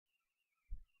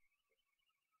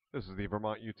This is the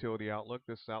Vermont Utility Outlook.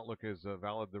 This outlook is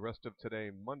valid the rest of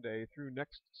today, Monday, through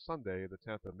next Sunday, the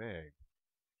 10th of May.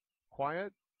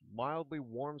 Quiet, mildly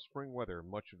warm spring weather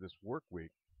much of this work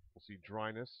week. We'll see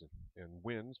dryness and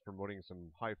winds promoting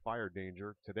some high fire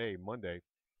danger today, Monday,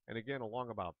 and again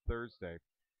along about Thursday.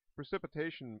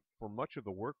 Precipitation for much of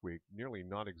the work week nearly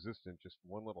non-existent, just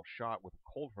one little shot with a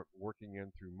cold front working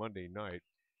in through Monday night.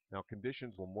 Now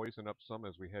conditions will moisten up some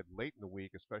as we head late in the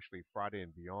week, especially Friday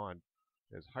and beyond,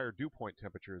 as higher dew point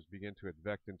temperatures begin to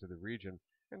advect into the region,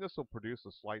 and this will produce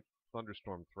a slight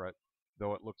thunderstorm threat,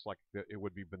 though it looks like it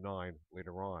would be benign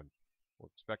later on. We'll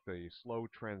expect a slow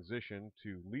transition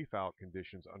to leaf out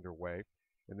conditions underway,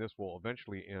 and this will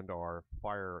eventually end our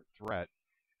fire threat.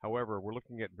 However, we're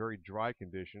looking at very dry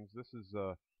conditions. This is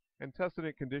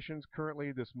antecedent conditions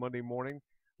currently this Monday morning.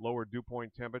 Lower dew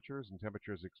point temperatures and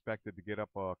temperatures expected to get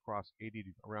up across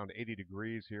around 80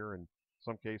 degrees here, in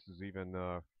some cases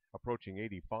even approaching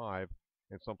 85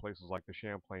 in some places like the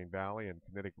Champlain Valley and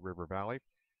Connecticut River Valley.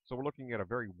 So we're looking at a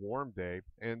very warm day,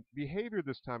 and behavior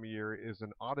this time of year is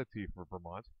an oddity for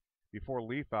Vermont. Before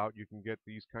leaf out, you can get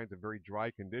these kinds of very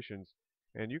dry conditions,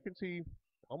 and you can see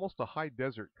almost a high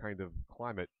desert kind of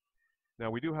climate.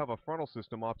 Now, we do have a frontal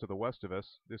system off to the west of us.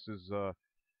 This is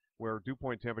where dew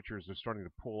point temperatures are starting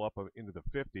to pull up into the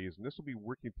 50s, and this will be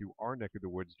working through our neck of the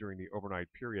woods during the overnight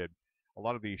period. A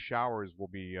lot of these showers will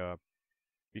be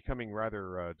becoming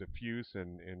rather diffuse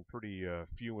and pretty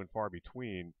few and far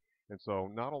between. And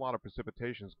so not a lot of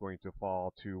precipitation is going to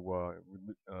fall to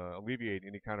alleviate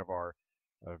any kind of our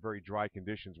very dry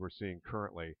conditions we're seeing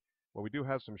currently. Well, we do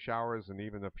have some showers and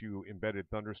even a few embedded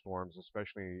thunderstorms,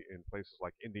 especially in places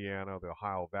like Indiana, the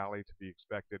Ohio Valley to be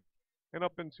expected, and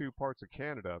up into parts of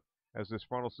Canada as this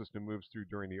frontal system moves through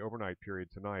during the overnight period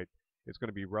tonight. It's going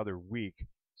to be rather weak,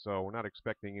 so we're not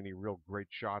expecting any real great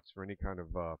shots for any kind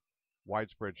of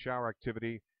widespread shower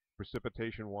activity,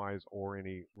 precipitation-wise, or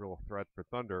any real threat for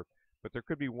thunder. But there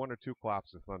could be one or two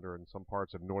claps of thunder in some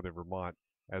parts of northern Vermont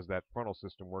as that frontal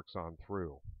system works on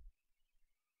through.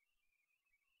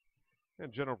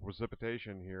 And general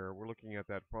precipitation here, we're looking at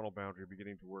that frontal boundary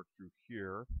beginning to work through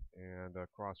here and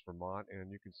across Vermont.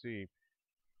 And you can see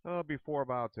before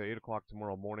about 8 o'clock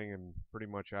tomorrow morning and pretty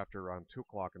much after around 2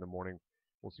 o'clock in the morning,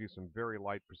 we'll see some very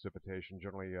light precipitation,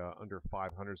 generally under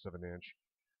 5/100ths of an inch.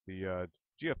 The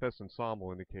GFS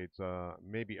ensemble indicates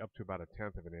maybe up to about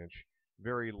 1/10 of an inch,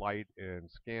 very light and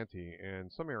scanty,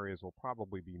 and some areas will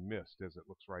probably be missed as it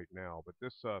looks right now. But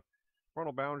this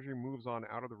frontal boundary moves on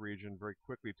out of the region very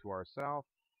quickly to our south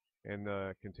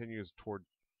and continues toward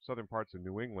southern parts of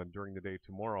New England during the day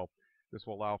tomorrow. This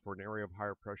will allow for an area of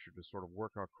higher pressure to sort of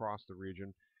work across the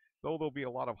region, though there'll be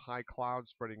a lot of high clouds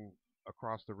spreading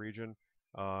across the region,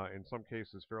 in some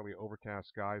cases fairly overcast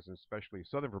skies, and especially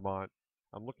southern Vermont.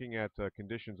 I'm looking at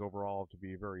conditions overall to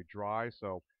be very dry,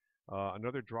 so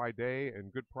another dry day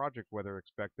and good project weather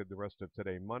expected the rest of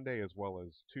today, Monday, as well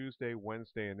as Tuesday,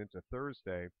 Wednesday, and into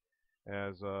Thursday,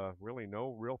 as really no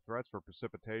real threats for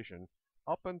precipitation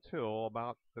up until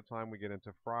about the time we get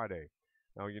into Friday.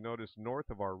 Now you notice north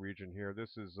of our region here,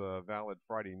 this is valid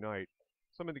Friday night,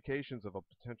 some indications of a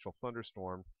potential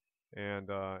thunderstorm, and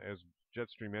as jet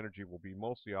stream energy will be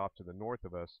mostly off to the north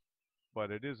of us, but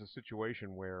it is a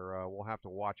situation where we'll have to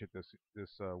watch it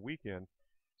this weekend.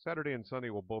 Saturday and Sunday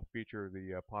will both feature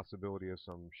the possibility of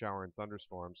some shower and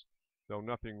thunderstorms, though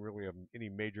nothing really of any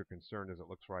major concern as it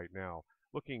looks right now.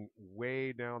 Looking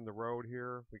way down the road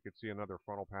here, we could see another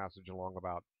frontal passage along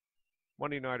about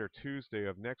Monday night or Tuesday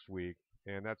of next week,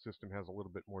 and that system has a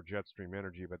little bit more jet stream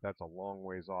energy, but that's a long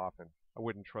ways off, and I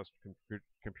wouldn't trust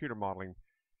computer modeling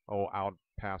out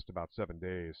past about 7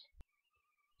 days.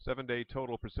 7-day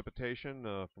total precipitation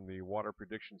from the Water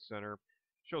Prediction Center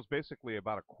shows basically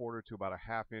about a quarter to about a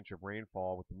half inch of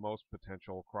rainfall with the most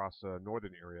potential across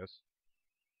northern areas.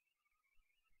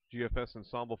 GFS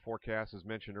ensemble forecast, as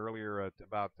mentioned earlier, at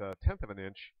about 1/10 of an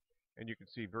inch, and you can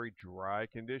see very dry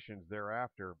conditions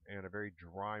thereafter and a very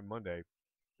dry Monday.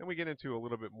 Then we get into a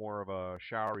little bit more of a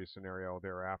showery scenario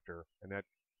thereafter, and that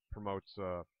promotes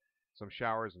some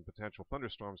showers and potential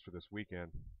thunderstorms for this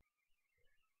weekend.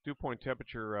 Dew point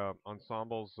temperature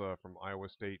ensembles from Iowa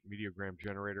State Meteogram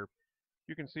Generator.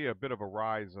 You can see a bit of a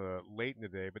rise late in the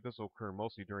day, but this will occur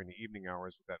mostly during the evening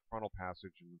hours with that frontal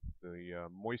passage, and the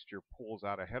moisture pulls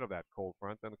out ahead of that cold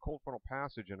front. Then the cold frontal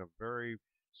passage and a very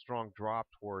strong drop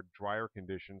toward drier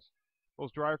conditions.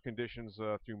 Those drier conditions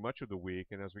through much of the week,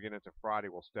 and as we get into Friday,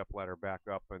 we'll step ladder back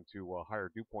up into higher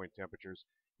dew point temperatures.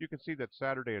 You can see that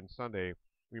Saturday and Sunday,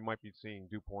 we might be seeing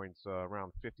dew points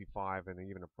around 55 and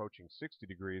even approaching 60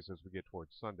 degrees as we get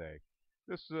towards Sunday.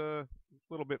 This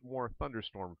little bit more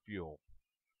thunderstorm fuel.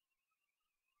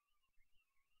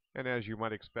 And as you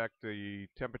might expect, the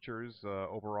temperatures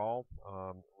overall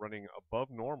running above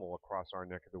normal across our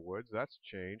neck of the woods. That's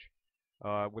a change.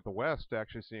 With the west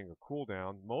actually seeing a cool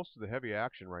down. Most of the heavy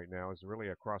action right now is really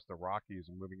across the Rockies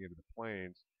and moving into the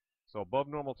plains. So above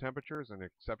normal temperatures and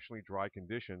exceptionally dry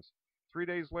conditions. 3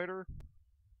 days later,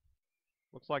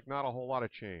 looks like not a whole lot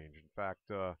of change. In fact,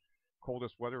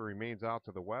 coldest weather remains out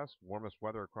to the west, warmest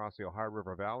weather across the Ohio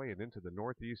River Valley and into the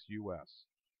northeast U.S.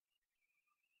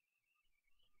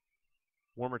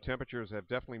 Warmer temperatures have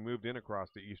definitely moved in across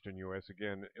the eastern U.S.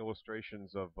 Again,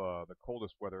 illustrations of the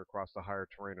coldest weather across the higher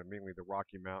terrain are mainly the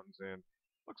Rocky Mountains. And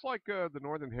looks like the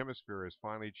northern hemisphere has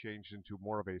finally changed into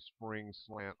more of a spring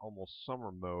slant, almost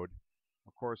summer mode.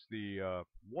 Of course, the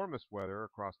warmest weather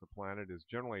across the planet is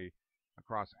generally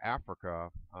across Africa.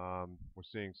 We're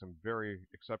seeing some very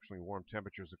exceptionally warm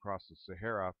temperatures across the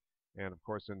Sahara and, of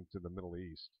course, into the Middle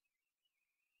East.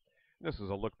 This is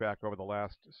a look back over the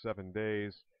last 7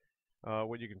 days.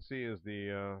 What you can see is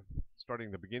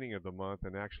starting the beginning of the month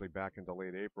and actually back into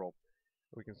late April.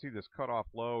 We can see this cutoff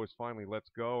low is finally lets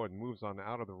go and moves on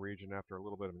out of the region after a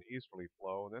little bit of an easterly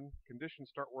flow, and then conditions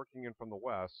start working in from the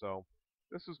west. So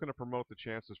this is going to promote the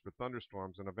chances for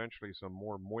thunderstorms and eventually some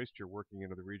more moisture working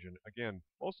into the region. Again,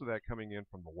 most of that coming in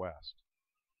from the west.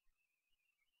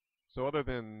 So other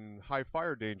than high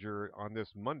fire danger on this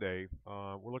Monday,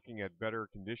 we're looking at better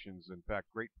conditions. In fact,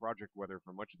 great project weather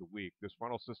for much of the week. This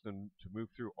frontal system to move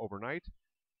through overnight,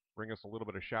 bring us a little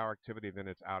bit of shower activity, then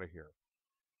it's out of here.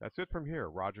 That's it from here.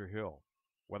 Roger Hill,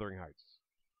 Wuthering Heights.